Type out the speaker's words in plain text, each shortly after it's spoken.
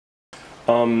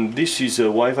This is a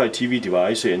Wi-Fi TV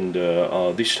device, and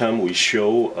this time we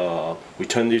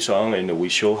turn this on and we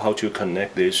show how to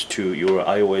connect this to your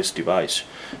iOS device.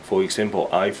 For example,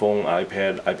 iPhone,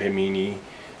 iPad mini,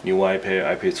 new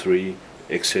iPad, iPad 3,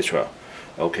 etc.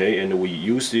 Okay, and we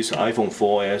use this iPhone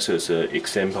 4S as an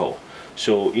example.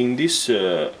 So in this,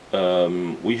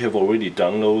 we have already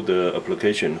downloaded the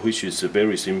application, which is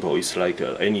very simple. It's like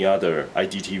any other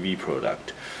IGTV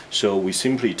product. So we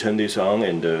simply turn this on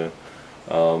and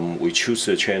we choose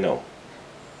the channel.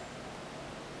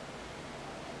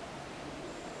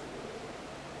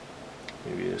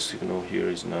 Maybe the signal here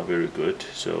is not very good,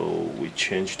 so we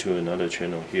change to another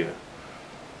channel here.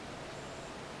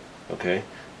 Okay,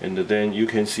 and then you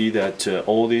can see that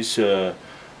all this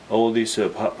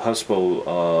possible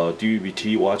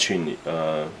DVB-T watching,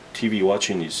 TV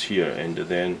watching is here, and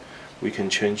then we can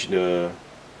change the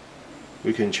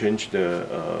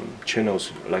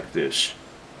channels like this.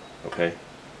 Okay,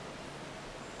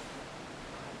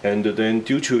 and then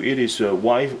due to it is a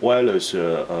wireless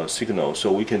signal,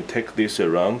 so we can take this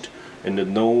around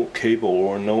and no cable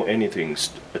or no anything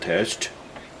attached,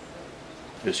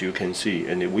 as you can see,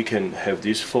 and we can have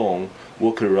this phone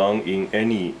walk around in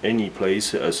any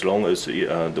place as long as the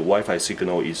Wi-Fi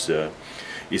signal is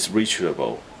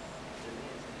reachable.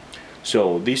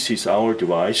 So this is our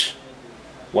device,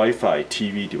 Wi-Fi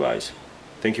TV device.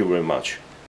 Thank you very much.